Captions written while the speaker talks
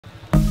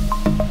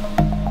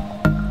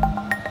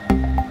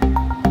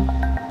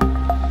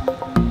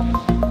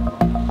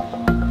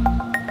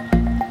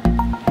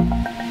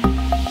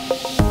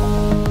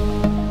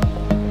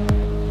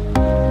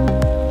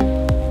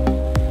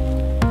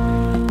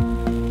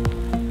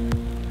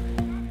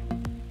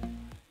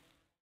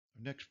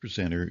Next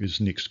presenter is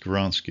Nick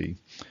Skowronski.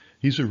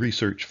 He's a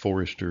research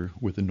forester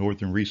with the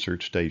Northern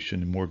Research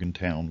Station in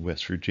Morgantown,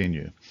 West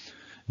Virginia.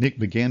 Nick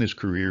began his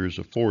career as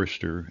a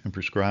forester and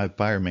prescribed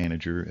fire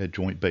manager at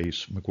Joint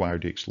Base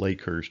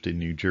McGuire-Lakehurst in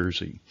New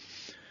Jersey.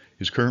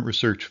 His current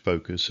research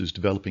focus is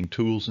developing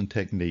tools and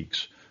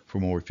techniques for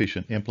more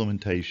efficient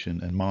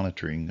implementation and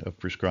monitoring of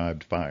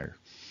prescribed fire.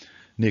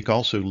 Nick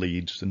also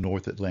leads the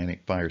North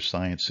Atlantic Fire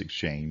Science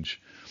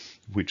Exchange,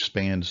 which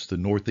spans the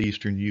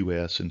northeastern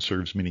U.S. and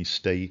serves many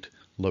state,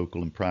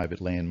 local, and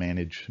private land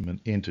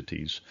management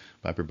entities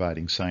by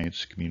providing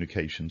science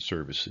communication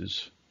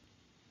services.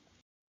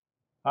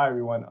 Hi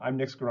everyone, I'm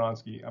Nick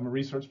Skowronski. I'm a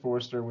research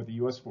forester with the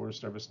U.S.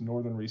 Forest Service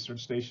Northern Research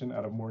Station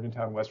out of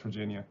Morgantown, West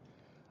Virginia.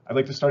 I'd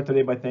like to start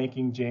today by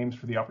thanking James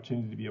for the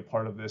opportunity to be a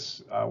part of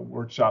this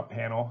workshop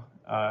panel.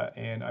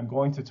 And I'm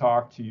going to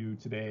talk to you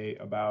today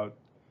about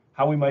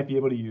how we might be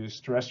able to use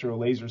terrestrial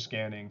laser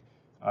scanning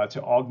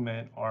to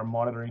augment our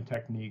monitoring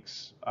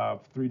techniques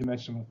of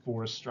three-dimensional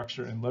forest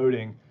structure and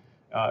loading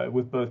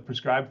with both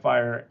prescribed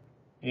fire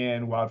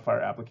and wildfire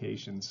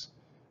applications.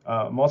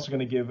 I'm also going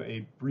to give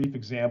a brief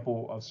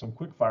example of some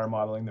QUIC-Fire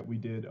modeling that we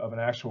did of an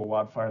actual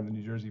wildfire in the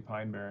New Jersey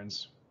Pine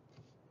Barrens.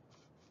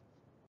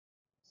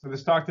 So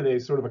this talk today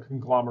is sort of a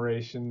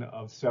conglomeration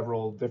of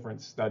several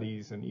different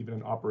studies and even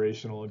an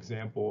operational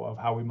example of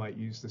how we might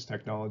use this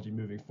technology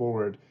moving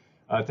forward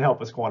to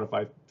help us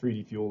quantify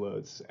 3D fuel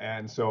loads.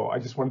 And so I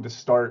just wanted to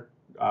start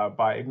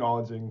by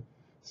acknowledging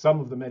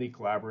some of the many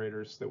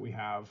collaborators that we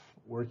have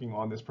working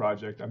on this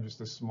project. I'm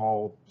just a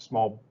small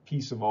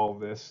piece of all of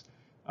this,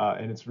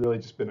 and it's really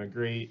just been a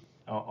great,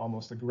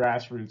 almost a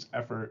grassroots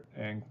effort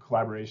and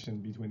collaboration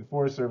between the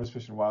Forest Service,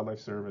 Fish and Wildlife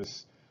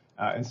Service,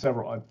 and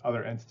several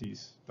other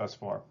entities thus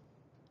far.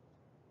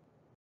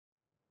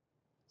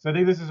 So I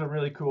think this is a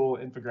really cool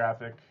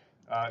infographic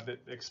that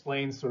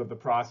explains sort of the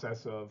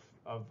process of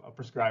a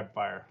prescribed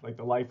fire, like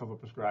the life of a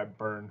prescribed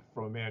burn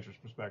from a manager's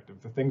perspective,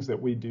 the things that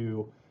we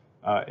do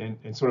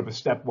in sort of a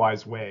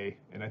stepwise way.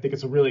 And I think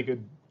it's a really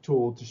good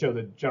tool to show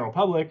the general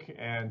public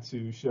and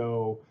to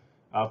show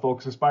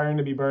folks aspiring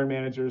to be burn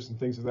managers and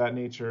things of that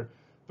nature.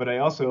 But I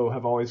also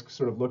have always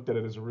sort of looked at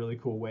it as a really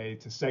cool way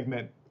to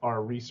segment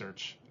our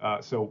research.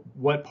 So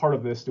what part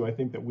of this do I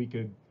think that we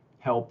could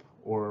help,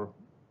 or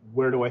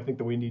where do I think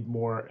that we need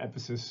more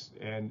emphasis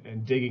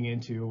and digging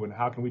into, and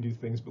how can we do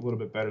things a little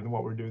bit better than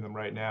what we're doing them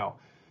right now?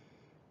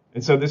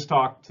 And so this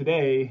talk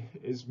today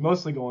is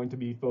mostly going to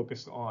be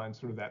focused on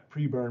sort of that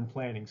pre-burn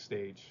planning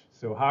stage.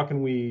 So how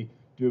can we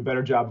do a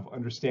better job of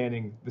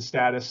understanding the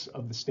status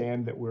of the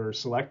stand that we're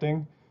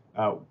selecting?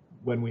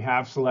 When we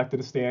have selected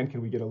a stand,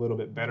 can we get a little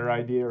bit better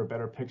idea or a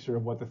better picture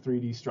of what the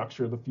 3D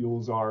structure of the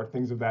fuels are,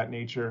 things of that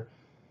nature?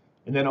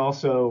 And then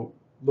also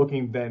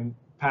looking then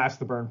past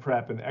the burn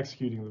prep and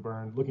executing the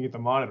burn, looking at the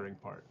monitoring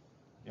part.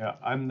 Yeah,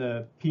 I'm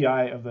the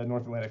PI of the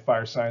North Atlantic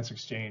Fire Science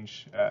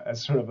Exchange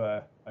as sort of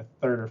a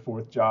third or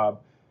fourth job.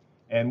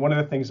 And one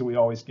of the things that we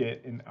always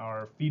get in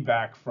our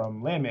feedback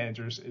from land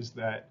managers is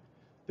that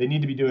they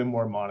need to be doing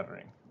more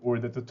monitoring, or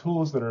that the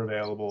tools that are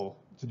available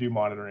to do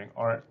monitoring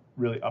aren't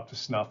really up to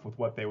snuff with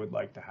what they would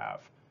like to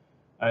have.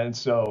 And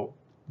so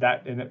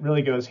it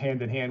really goes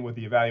hand in hand with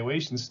the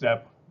evaluation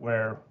step,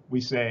 where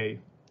we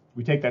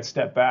take that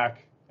step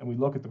back and we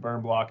look at the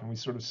burn block and we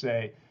sort of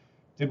say,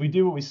 did we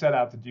do what we set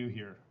out to do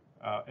here?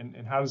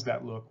 And how does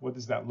that look? What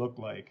does that look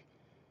like?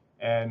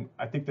 And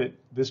I think that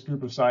this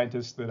group of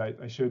scientists that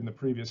I showed in the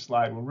previous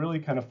slide were really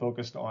kind of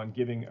focused on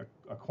giving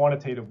a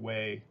quantitative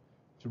way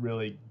to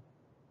really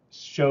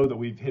show that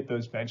we've hit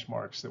those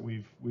benchmarks, that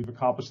we've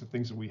accomplished the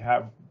things that we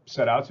have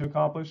set out to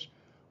accomplish,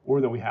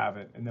 or that we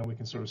haven't, and then we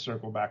can sort of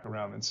circle back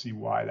around and see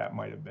why that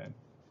might have been.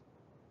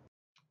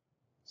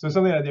 So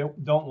something I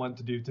don't want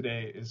to do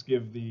today is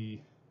give the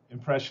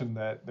impression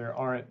that there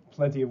aren't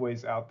plenty of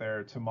ways out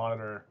there to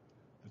monitor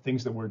the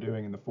things that we're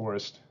doing in the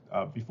forest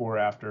before,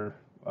 after,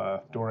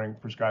 during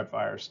prescribed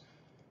fires.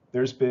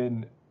 There's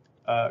been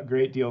a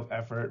great deal of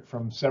effort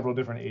from several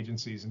different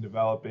agencies in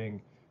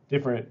developing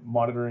different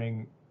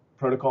monitoring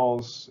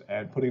protocols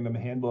and putting them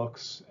in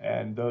handbooks,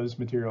 and those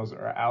materials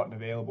are out and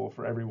available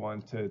for everyone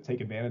to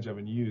take advantage of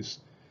and use.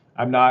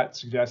 I'm not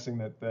suggesting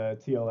that the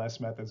TLS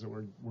methods that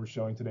we're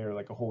showing today are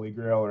like a holy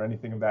grail or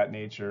anything of that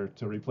nature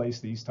to replace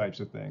these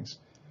types of things.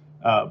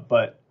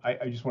 But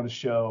I just want to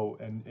show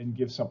and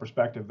give some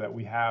perspective that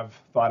we have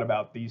thought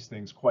about these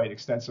things quite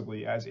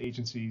extensively as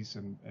agencies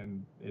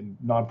and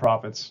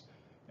nonprofits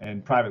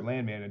and private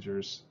land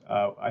managers.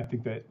 I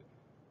think that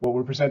what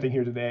we're presenting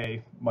here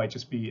today might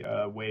just be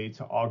a way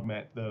to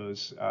augment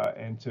those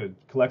and to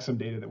collect some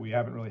data that we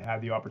haven't really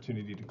had the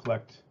opportunity to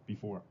collect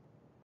before.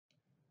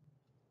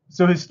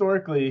 So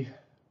historically,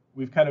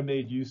 we've kind of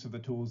made use of the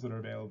tools that are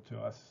available to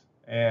us,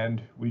 and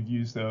we've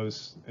used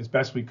those as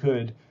best we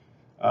could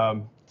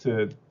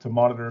to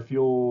monitor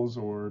fuels,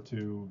 or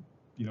to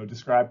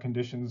describe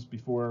conditions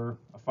before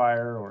a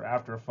fire or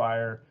after a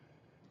fire.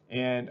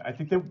 And I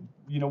think that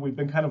we've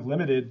been kind of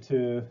limited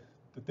to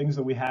the things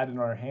that we had in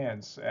our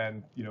hands,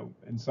 and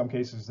in some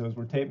cases those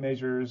were tape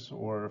measures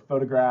or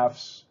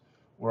photographs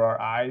or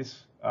our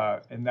eyes,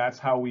 and that's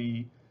how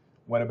we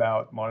went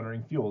about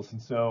monitoring fuels.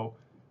 And so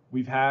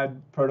we've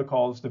had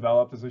protocols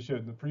developed, as I showed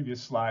in the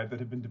previous slide, that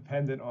have been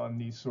dependent on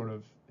these sort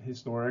of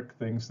historic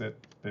things that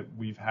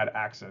we've had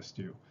access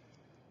to.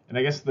 And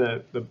I guess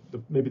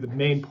maybe the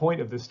main point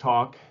of this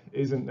talk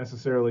isn't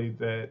necessarily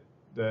that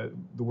the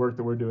work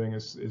that we're doing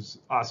is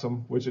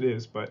awesome, which it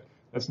is, but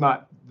that's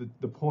not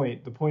the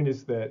point. The point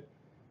is that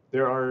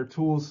there are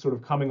tools sort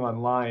of coming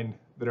online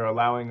that are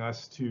allowing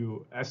us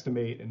to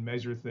estimate and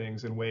measure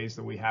things in ways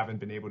that we haven't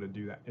been able to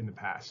do that in the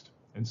past.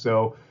 And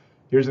so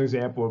here's an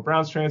example of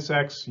Brown's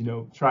transects,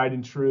 tried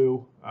and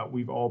true.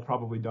 We've all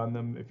probably done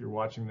them if you're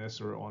watching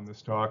this or on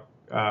this talk.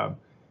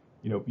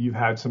 You've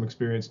had some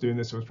experience doing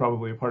this. It was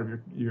probably a part of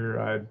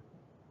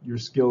your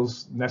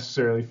skills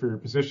necessarily for your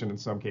position in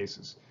some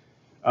cases.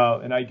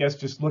 And I guess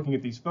just looking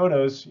at these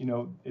photos,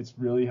 it's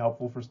really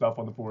helpful for stuff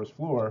on the forest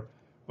floor,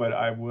 but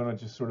I want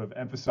to just sort of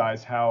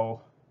emphasize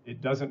how it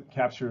doesn't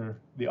capture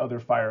the other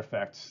fire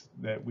effects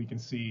that we can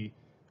see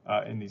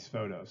in these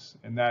photos.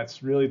 And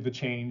that's really the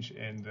change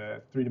in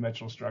the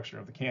three-dimensional structure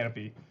of the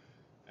canopy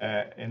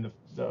and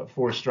the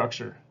forest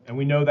structure. And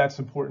we know that's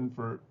important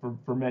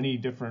for many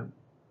different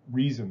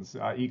reasons,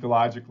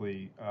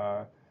 ecologically,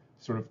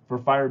 sort of for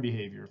fire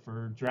behavior,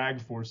 for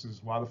drag forces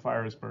while the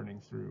fire is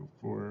burning through,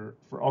 for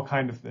all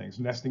kinds of things,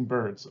 nesting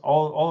birds,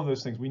 all of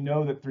those things. We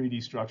know that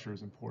 3D structure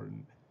is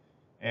important,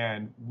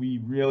 and we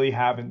really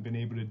haven't been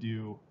able to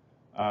do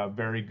a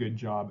very good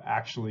job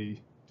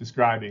actually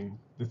describing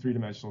the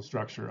three-dimensional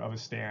structure of a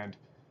stand,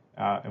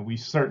 and we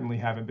certainly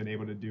haven't been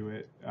able to do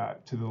it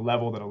to the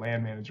level that a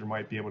land manager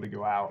might be able to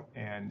go out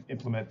and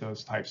implement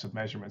those types of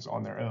measurements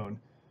on their own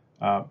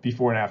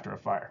before and after a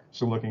fire.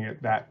 So looking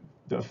at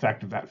the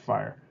effect of that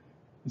fire.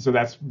 And so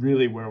that's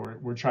really where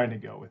we're trying to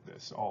go with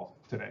this all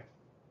today.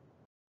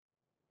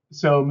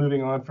 So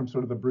moving on from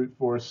sort of the brute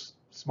force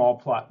small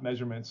plot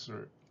measurements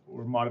or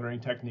monitoring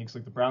techniques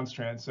like the Brown's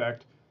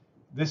transect,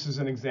 this is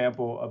an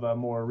example of a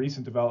more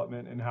recent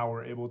development in how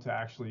we're able to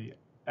actually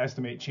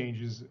estimate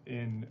changes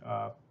in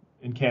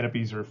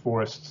canopies or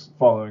forests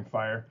following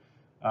fire.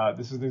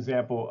 This is an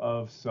example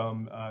of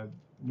some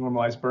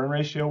normalized burn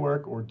ratio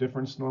work, or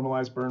difference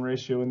normalized burn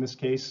ratio in this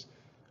case,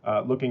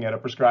 looking at a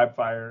prescribed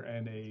fire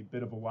and a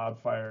bit of a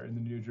wildfire in the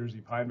New Jersey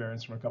Pine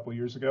Barrens from a couple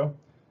years ago.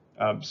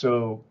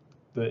 So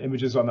the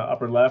images on the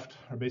upper left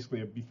are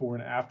basically a before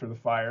and after the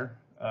fire.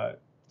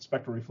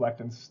 Spectral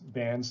reflectance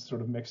bands sort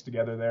of mixed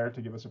together there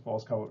to give us a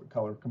false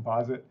color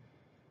composite.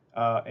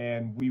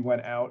 And we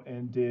went out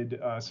and did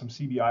some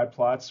CBI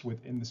plots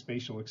within the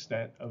spatial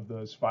extent of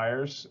those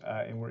fires,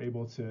 and we're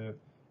able to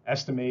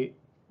estimate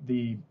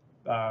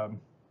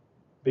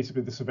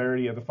basically the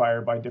severity of the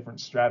fire by different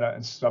strata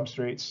and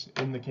substrates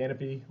in the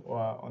canopy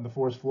on the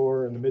forest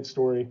floor and the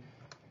mid-story.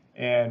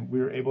 And we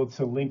were able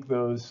to link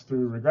those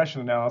through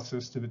regression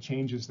analysis to the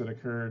changes that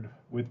occurred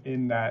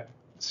within that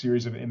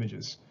series of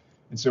images.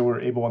 And so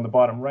we're able on the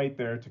bottom right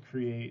there to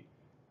create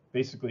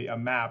basically a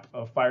map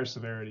of fire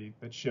severity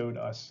that showed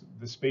us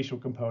the spatial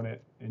component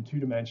in 2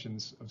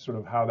 dimensions of sort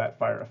of how that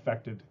fire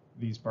affected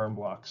these burn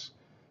blocks.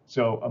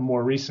 So a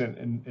more recent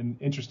and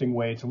interesting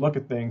way to look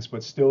at things,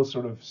 but still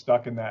sort of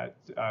stuck in that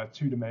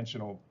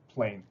 2-dimensional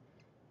plane.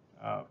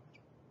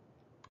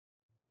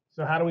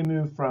 So how do we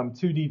move from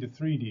 2D to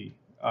 3D?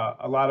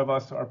 A lot of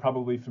us are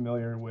probably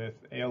familiar with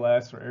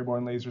ALS, or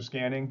airborne laser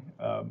scanning.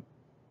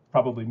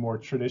 Probably more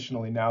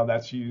traditionally now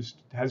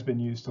has been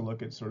used to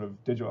look at sort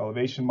of digital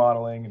elevation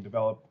modeling and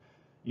develop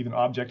even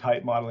object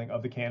height modeling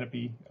of the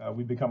canopy.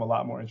 We've become a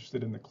lot more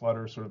interested in the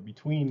clutter sort of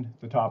between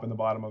the top and the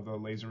bottom of the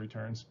laser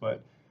returns.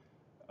 But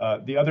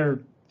the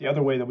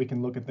other way that we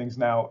can look at things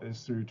now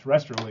is through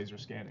terrestrial laser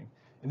scanning.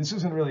 And this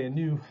isn't really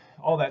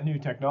all that new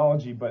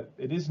technology, but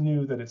it is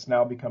new that it's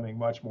now becoming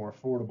much more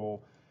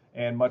affordable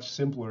and much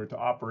simpler to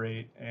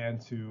operate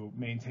and to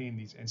maintain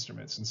these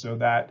instruments. And so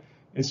that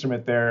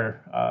instrument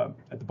there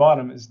at the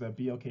bottom is the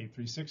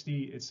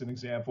BLK360. It's an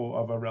example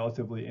of a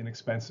relatively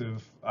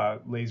inexpensive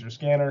laser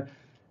scanner.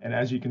 And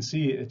as you can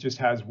see, it just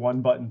has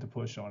one button to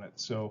push on it.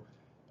 So,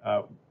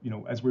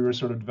 as we were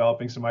sort of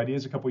developing some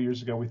ideas a couple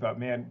years ago, we thought,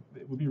 man,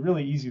 it would be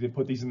really easy to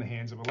put these in the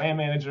hands of a land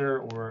manager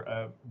or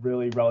a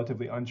really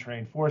relatively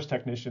untrained forest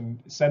technician,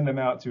 send them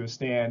out to a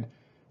stand,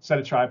 set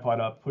a tripod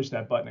up, push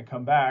that button, and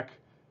come back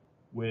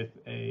with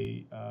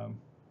a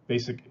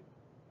basic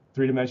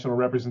 3-dimensional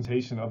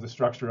representation of the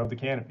structure of the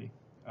canopy.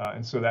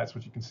 And so that's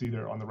what you can see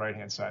there on the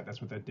right-hand side.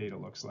 That's what that data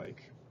looks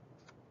like.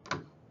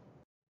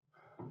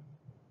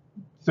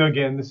 So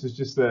again, this is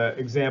just an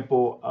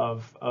example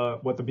of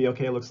what the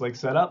BLK looks like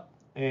set up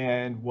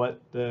and what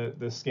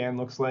the scan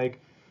looks like.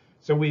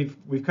 So we've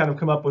kind of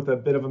come up with a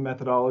bit of a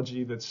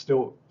methodology that's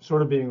still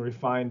sort of being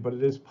refined, but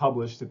it is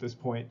published at this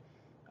point.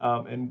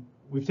 And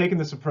we've taken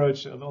this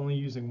approach of only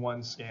using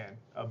one scan,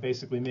 of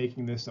basically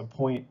making this a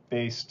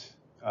point-based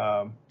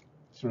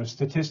sort of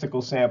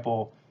statistical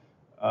sample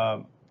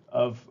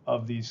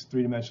of these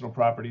 3-dimensional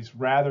properties,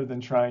 rather than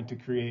trying to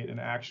create an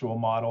actual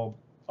model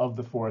of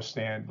the forest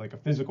stand, like a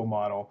physical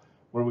model,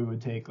 where we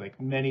would take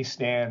like many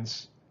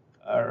scans,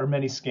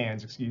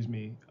 excuse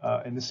me,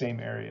 in the same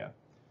area.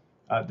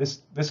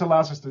 This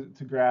allows us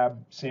to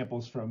grab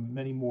samples from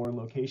many more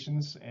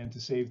locations and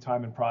to save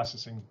time in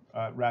processing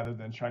rather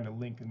than trying to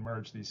link and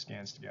merge these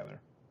scans together.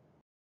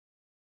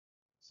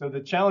 So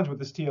the challenge with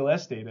this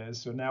TLS data is,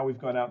 so now we've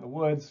gone out in the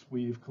woods,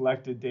 we've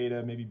collected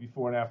data maybe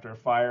before and after a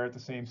fire at the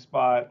same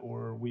spot,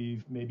 or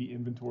we've maybe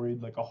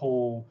inventoried like a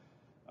whole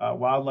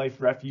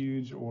wildlife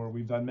refuge, or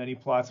we've done many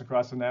plots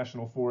across the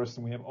national forest,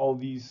 and we have all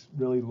these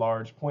really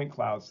large point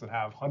clouds that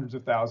have hundreds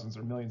of thousands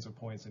or millions of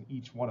points in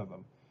each one of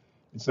them.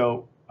 And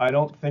so I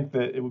don't think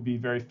that it would be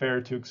very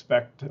fair to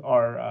expect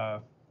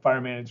our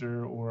fire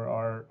manager or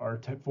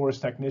our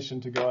forest technician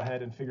to go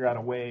ahead and figure out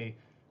a way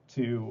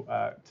to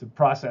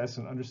process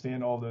and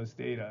understand all those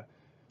data.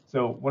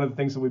 So one of the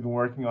things that we've been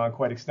working on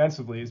quite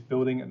extensively is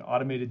building an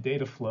automated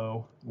data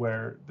flow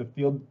where the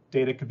field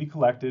data could be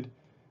collected,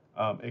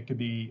 it could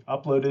be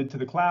uploaded to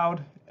the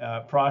cloud,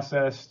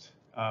 processed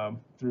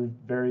through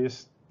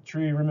various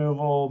tree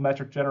removal,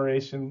 metric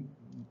generation,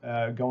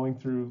 going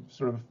through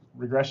sort of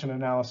regression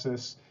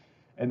analysis,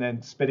 and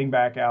then spitting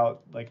back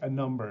out like a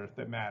number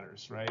that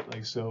matters, right?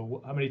 Like,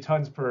 so how many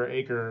tons per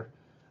acre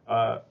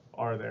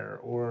are there,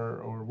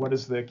 or what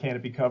is the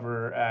canopy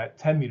cover at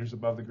 10 meters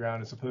above the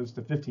ground as opposed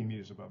to 15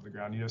 meters above the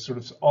ground? You know, sort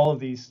of all of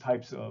these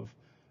types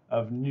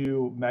of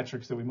new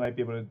metrics that we might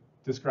be able to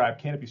describe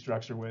canopy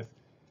structure with,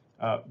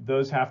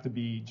 those have to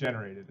be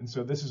generated. And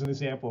so this is an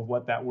example of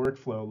what that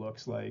workflow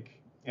looks like.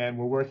 And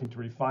we're working to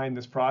refine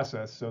this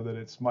process so that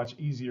it's much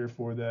easier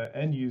for the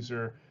end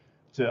user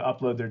to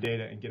upload their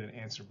data and get an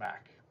answer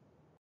back.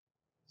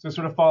 So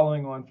sort of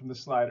following on from the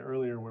slide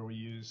earlier where we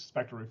use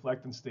spectral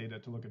reflectance data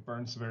to look at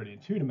burn severity in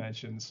 2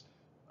 dimensions,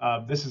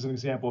 this is an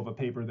example of a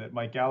paper that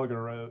Mike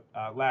Gallagher wrote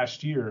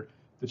last year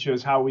that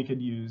shows how we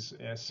could use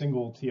a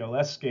single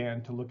TLS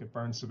scan to look at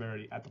burn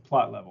severity at the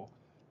plot level.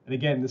 And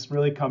again, this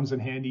really comes in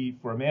handy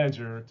for a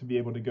manager to be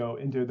able to go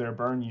into their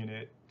burn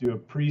unit, do a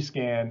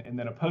pre-scan and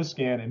then a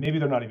post-scan, and maybe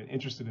they're not even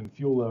interested in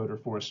fuel load or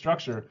forest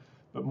structure,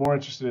 but more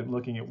interested in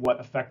looking at what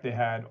effect they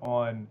had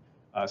on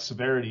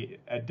severity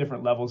at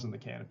different levels in the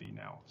canopy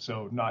now.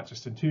 So not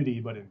just in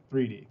 2D, but in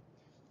 3D.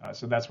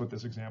 So that's what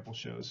this example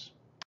shows.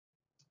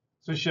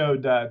 So I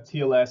showed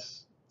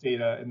TLS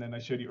data, and then I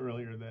showed you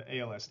earlier the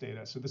ALS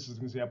data. So this is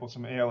an example of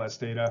some ALS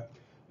data.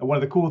 And one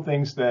of the cool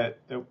things that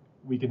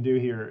we can do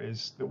here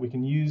is that we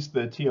can use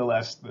the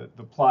TLS,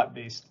 the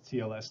plot-based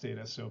TLS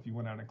data. So if you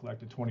went out and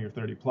collected 20 or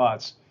 30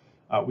 plots,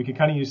 we can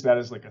kind of use that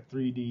as like a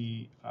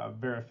 3D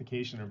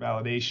verification or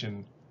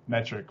validation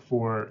metric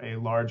for a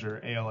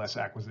larger ALS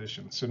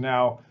acquisition. So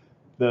now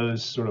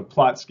those sort of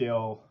plot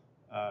scale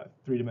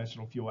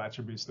 3-dimensional fuel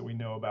attributes that we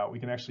know about, we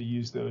can actually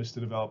use those to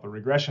develop a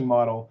regression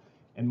model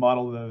and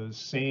model those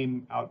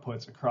same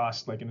outputs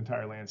across like an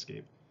entire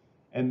landscape,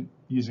 and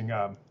using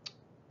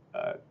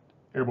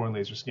airborne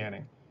laser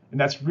scanning. And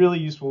that's really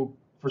useful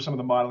for some of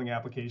the modeling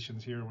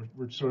applications here.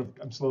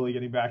 I'm slowly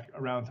getting back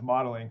around to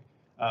modeling,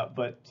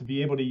 but to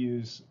be able to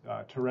use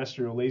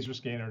terrestrial laser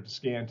scanner to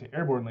scan to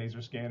airborne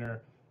laser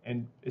scanner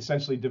and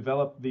essentially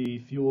develop the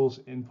fuels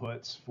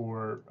inputs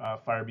for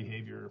fire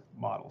behavior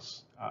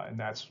models. And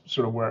that's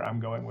sort of where I'm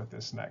going with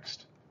this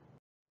next.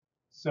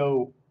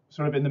 So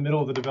sort of in the middle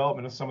of the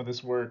development of some of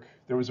this work,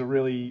 there was a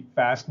really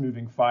fast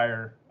moving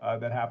fire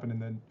that happened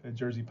in the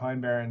Jersey Pine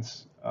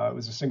Barrens. It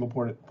was a single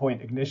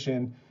point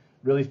ignition,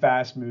 really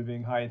fast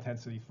moving, high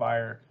intensity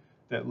fire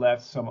that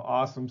left some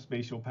awesome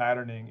spatial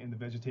patterning in the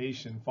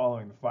vegetation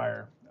following the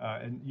fire.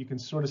 And you can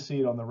sort of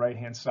see it on the right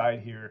hand side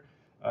here.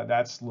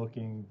 That's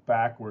looking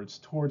backwards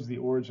towards the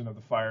origin of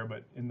the fire,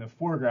 but in the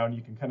foreground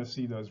you can kind of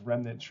see those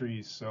remnant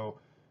trees. So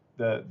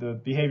the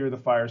behavior of the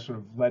fire sort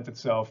of lent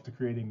itself to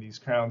creating these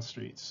crown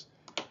streets.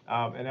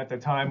 And at the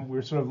time we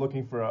were sort of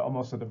looking for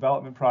almost a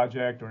development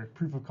project or a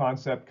proof of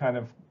concept kind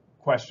of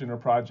question or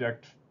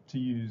project to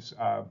use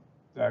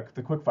the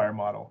QUIC-Fire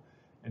model.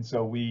 And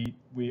so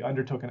we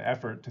undertook an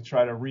effort to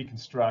try to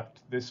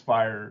reconstruct this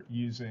fire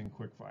using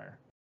QUIC-Fire.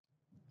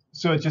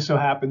 So it just so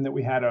happened that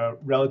we had a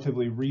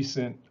relatively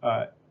recent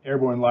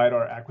airborne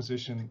LIDAR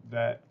acquisition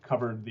that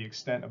covered the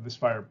extent of this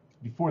fire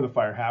before the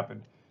fire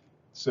happened.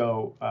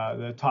 So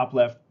the top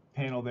left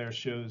panel there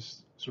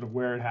shows sort of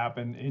where it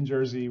happened in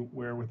Jersey,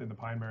 where within the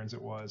Pine Barrens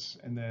it was,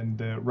 and then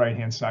the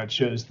right-hand side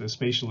shows the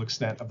spatial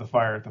extent of the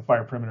fire, the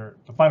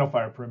final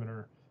fire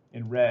perimeter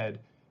in red.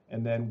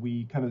 And then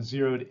we kind of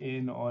zeroed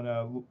in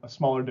on a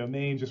smaller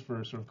domain just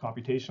for sort of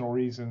computational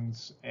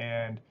reasons,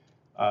 and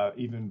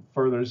even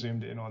further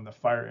zoomed in on the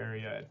fire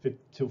area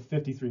till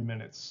 53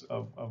 minutes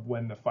of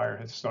when the fire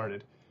had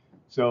started.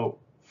 So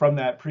from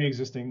that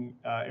pre-existing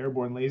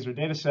airborne laser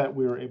data set,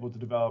 we were able to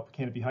develop a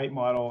canopy height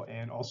model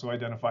and also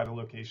identify the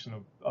location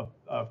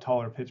of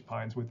taller pitch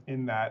pines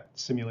within that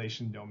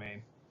simulation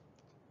domain.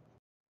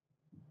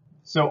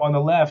 So on the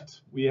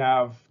left, we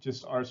have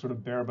just our sort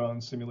of bare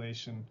bones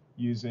simulation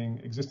using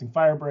existing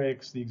fire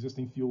breaks, the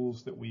existing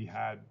fuels that we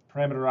had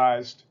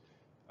parameterized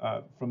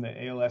from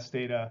the ALS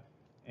data.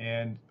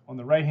 And on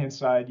the right-hand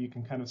side, you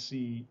can kind of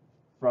see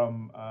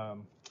from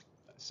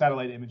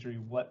satellite imagery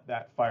what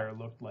that fire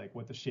looked like,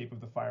 what the shape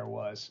of the fire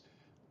was.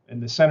 In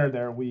the center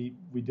there, we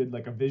did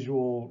like a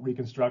visual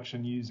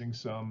reconstruction using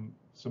some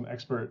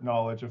expert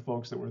knowledge of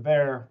folks that were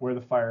there, where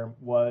the fire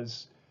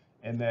was,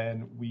 and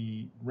then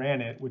we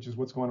ran it, which is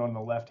what's going on the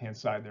left-hand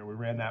side there. We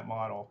ran that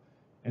model.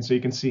 And so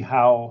you can see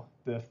how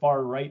the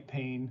far right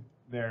pane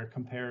there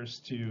compares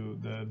to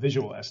the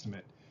visual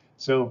estimate.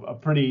 So a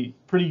pretty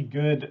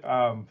good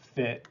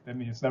fit. I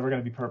mean, it's never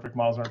going to be perfect.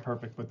 Models aren't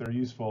perfect, but they're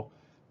useful.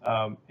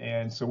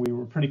 And so we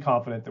were pretty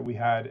confident that we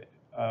had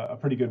a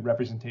pretty good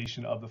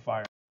representation of the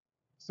fire.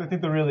 So I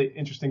think the really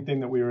interesting thing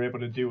that we were able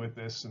to do with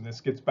this, and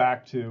this gets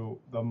back to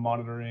the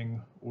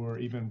monitoring or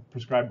even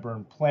prescribed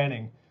burn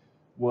planning,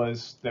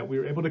 was that we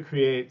were able to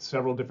create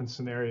several different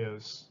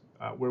scenarios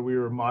where we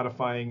were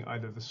modifying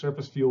either the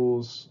surface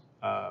fuels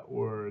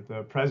or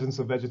the presence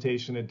of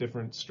vegetation at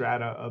different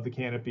strata of the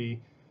canopy,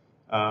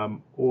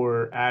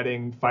 or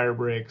adding fire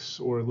breaks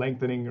or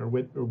lengthening or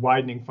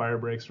widening fire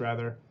breaks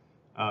rather,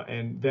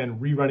 and then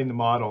rerunning the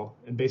model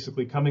and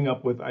basically coming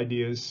up with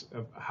ideas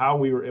of how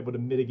we were able to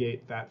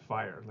mitigate that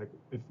fire. Like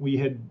if we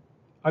had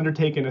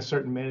undertaken a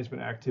certain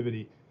management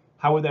activity,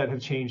 how would that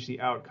have changed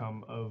the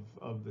outcome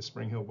of the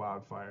Spring Hill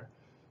wildfire?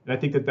 And I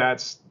think that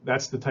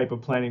that's the type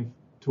of planning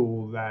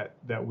tool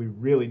that we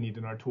really need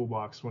in our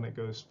toolbox when it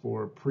goes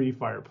for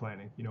pre-fire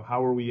planning. You know,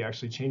 how are we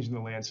actually changing the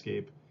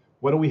landscape?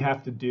 What do we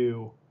have to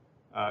do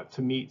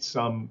to meet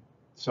some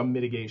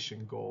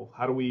mitigation goal?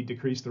 How do we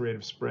decrease the rate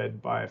of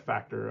spread by a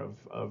factor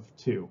of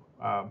 2?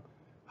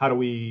 How do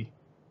we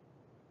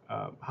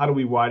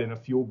widen a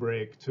fuel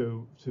break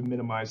to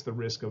minimize the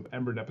risk of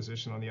ember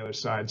deposition on the other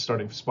side,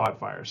 starting spot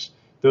fires?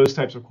 Those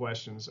types of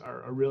questions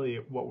are really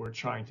what we're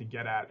trying to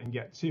get at and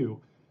get to,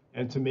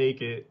 and to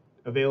make it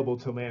available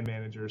to land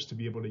managers to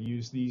be able to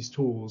use these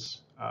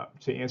tools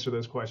to answer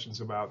those questions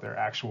about their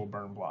actual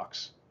burn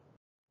blocks.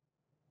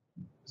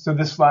 So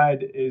this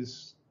slide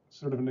is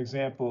sort of an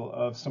example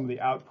of some of the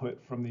output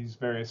from these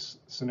various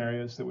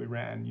scenarios that we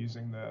ran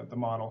using the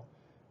model.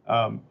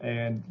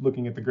 And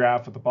looking at the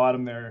graph at the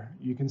bottom there,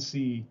 you can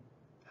see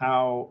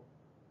how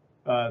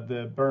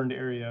the burned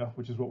area,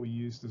 which is what we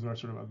used as our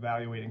sort of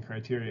evaluating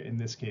criteria in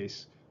this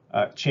case,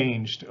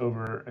 changed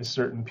over a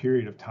certain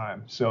period of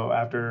time. So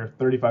after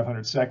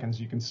 3,500 seconds,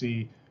 you can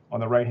see on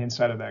the right-hand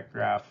side of that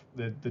graph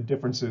the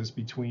differences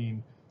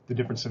between the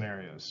different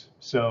scenarios.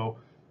 So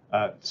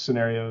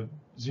scenario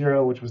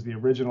 0, which was the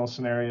original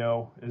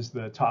scenario, is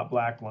the top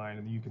black line,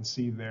 and you can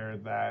see there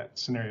that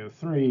scenario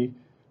 3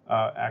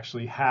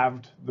 actually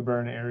halved the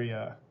burn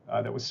area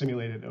that was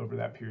simulated over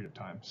that period of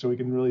time. So we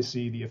can really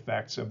see the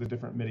effects of the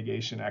different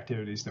mitigation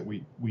activities that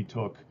we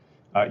took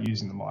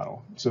using the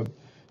model. So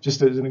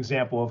just as an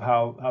example of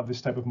how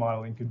this type of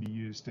modeling could be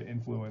used to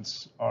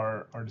influence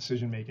our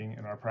decision making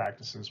and our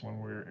practices when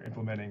we're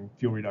implementing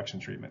fuel reduction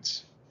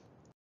treatments.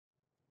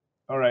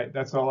 All right,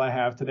 that's all I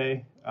have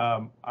today.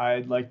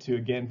 I'd like to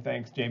again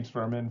thank James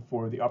Furman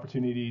for the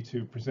opportunity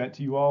to present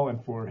to you all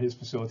and for his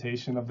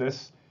facilitation of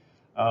this.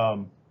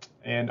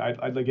 And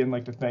I'd again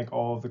like to thank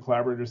all of the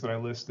collaborators that I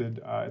listed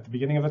at the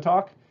beginning of the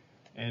talk,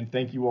 and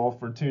thank you all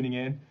for tuning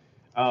in.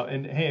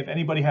 And hey, if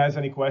anybody has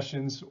any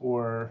questions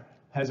or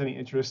has any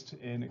interest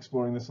in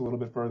exploring this a little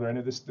bit further, I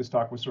know this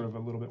talk was sort of a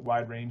little bit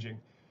wide-ranging,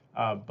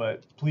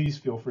 but please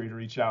feel free to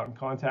reach out and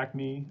contact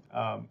me,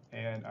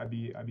 and I'd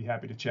be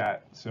happy to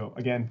chat. So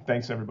again,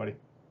 thanks everybody.